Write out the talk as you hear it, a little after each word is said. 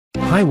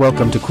Hi,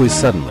 welcome to Quiz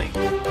Suddenly.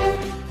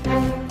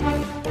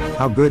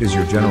 How good is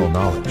your general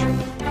knowledge?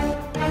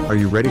 Are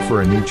you ready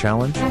for a new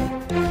challenge?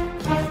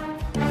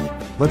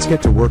 Let's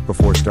get to work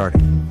before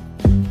starting.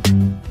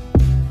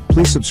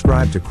 Please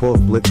subscribe to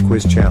Quilf Blitz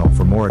Quiz channel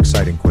for more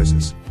exciting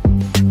quizzes.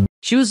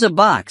 Choose a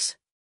box.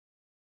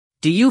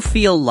 Do you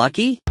feel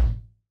lucky?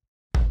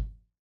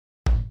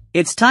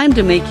 It's time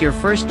to make your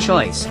first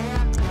choice.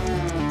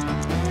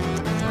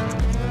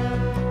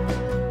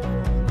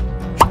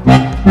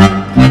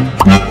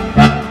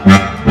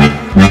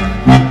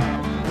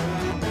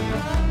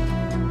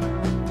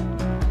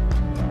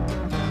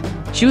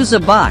 Choose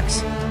a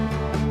box.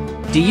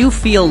 Do you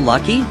feel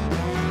lucky?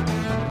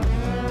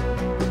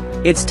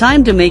 It's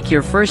time to make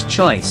your first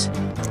choice.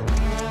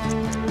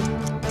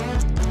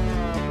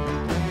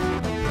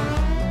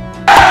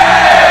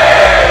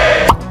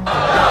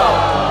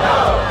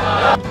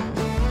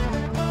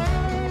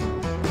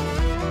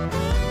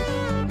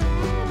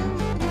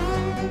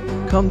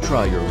 Come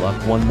try your luck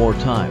one more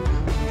time.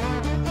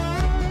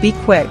 Be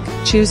quick,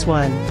 choose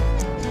one.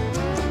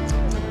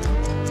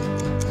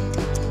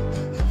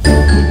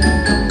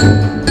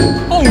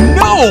 Oh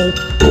no!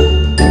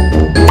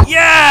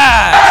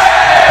 Yeah!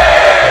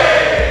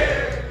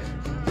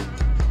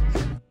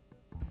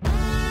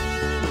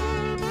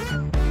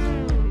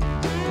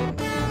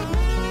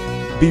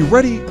 Be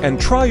ready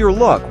and try your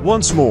luck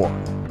once more.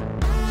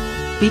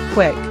 Be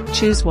quick,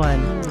 choose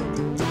one.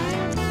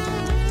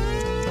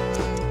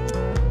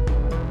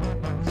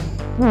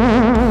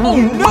 Oh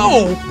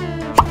no!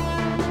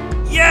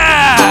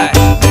 Yeah!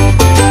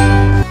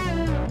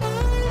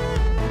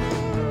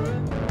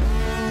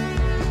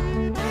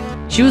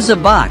 Choose a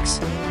box.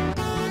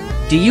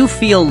 Do you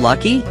feel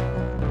lucky?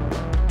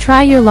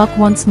 Try your luck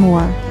once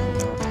more.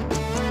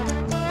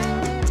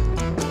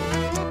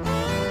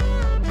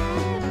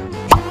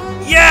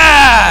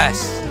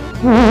 Yes!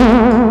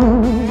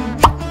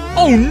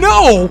 Oh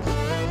no!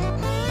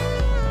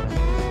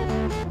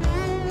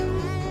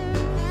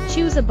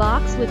 Choose a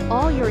box with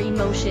all your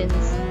emotions.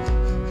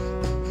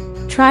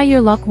 Try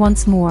your luck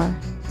once more.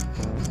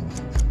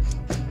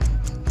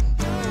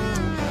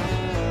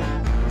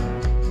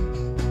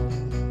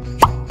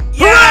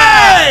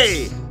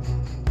 Yay!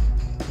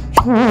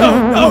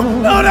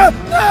 No!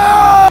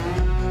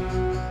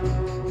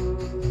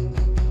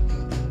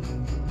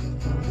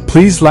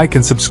 Please like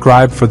and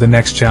subscribe for the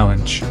next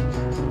challenge.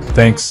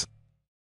 Thanks.